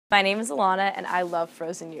My name is Alana and I love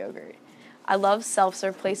frozen yogurt. I love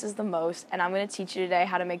self-serve places the most, and I'm going to teach you today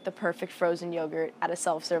how to make the perfect frozen yogurt at a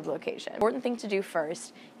self-serve location. The important thing to do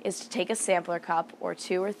first is to take a sampler cup, or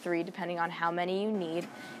 2 or 3 depending on how many you need,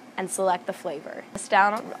 and select the flavor. Press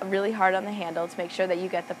down really hard on the handle to make sure that you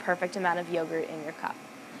get the perfect amount of yogurt in your cup.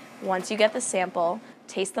 Once you get the sample,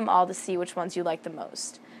 taste them all to see which ones you like the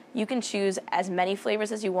most. You can choose as many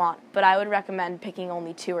flavors as you want, but I would recommend picking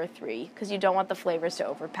only 2 or 3 because you don't want the flavors to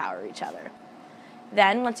overpower each other.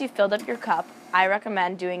 Then, once you've filled up your cup, I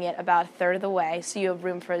recommend doing it about 1/3 of the way so you have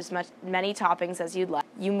room for as many toppings as you'd like.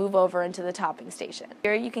 You move over into the topping station.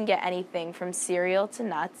 Here you can get anything from cereal to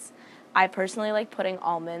nuts. I personally like putting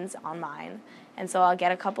almonds on mine, and so I'll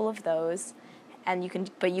get a couple of those. And you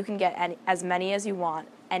can get as many as you want,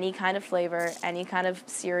 any kind of flavor, any kind of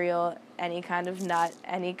cereal, any kind of nut,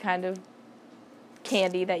 any kind of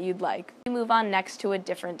candy that you'd like. You move on next to a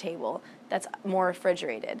different table that's more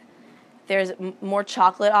refrigerated. There's more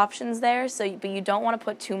chocolate options there, but you don't want to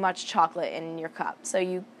put too much chocolate in your cup. So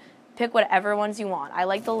you pick whatever ones you want. I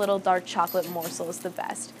like the little dark chocolate morsels the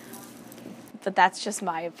best, but that's just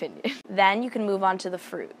my opinion. Then you can move on to the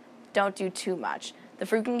fruit. Don't do too much. The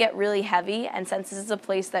fruit can get really heavy, and since this is a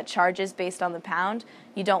place that charges based on the pound,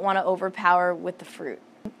 you don't want to overpower with the fruit.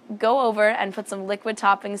 Go over and put some liquid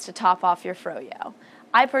toppings to top off your froyo.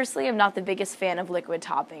 I personally am not the biggest fan of liquid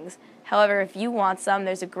toppings. However, if you want some,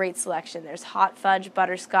 there's a great selection. There's hot fudge,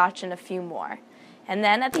 butterscotch, and a few more. And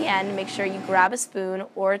then at the end, make sure you grab a spoon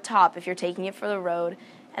or a top if you're taking it for the road,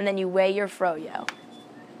 and then you weigh your froyo.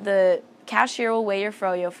 The cashier will weigh your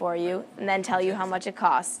froyo for you and then tell you how much it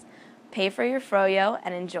costs. Pay for your froyo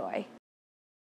and enjoy.